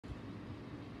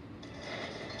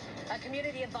A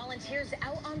community of volunteers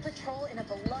out on patrol in a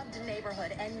beloved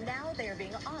neighborhood, and now they are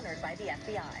being honored by the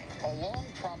FBI. A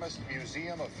long-promised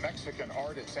museum of Mexican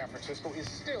art in San Francisco is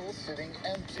still sitting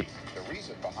empty. The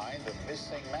reason behind the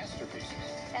missing masterpieces.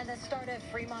 And the start of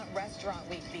Fremont Restaurant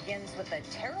Week begins with a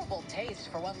terrible taste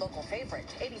for one local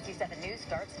favorite. ABC 7 News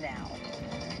starts now.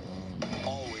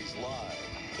 Always live.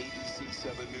 ABC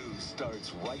 7 News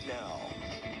starts right now.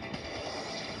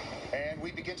 And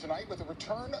we begin tonight with the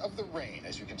return of the rain,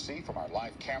 as you can see from our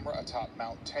live camera atop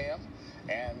Mount Tam.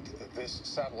 And this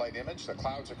satellite image, the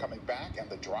clouds are coming back and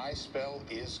the dry spell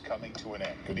is coming to an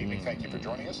end. Good evening. Thank you for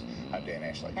joining us. I'm Dan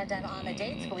Ashley. And on a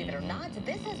dates, believe it or not,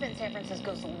 this has been San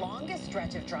Francisco's longest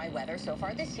stretch of dry weather so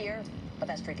far this year. But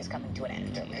that streak is coming to an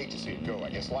end. I hate to see it go. I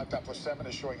guess Live Doppler 7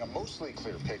 is showing a mostly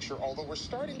clear picture, although we're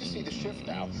starting to see the shift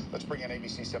now. Let's bring in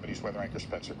ABC 7 News weather anchor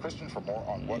Spencer Christian for more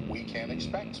on what we can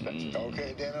expect, Spencer.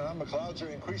 Okay, Dan, and the clouds are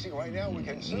increasing right now. We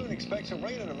can soon expect some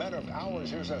rain in a matter of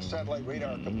hours. Here's our satellite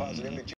radar composite image.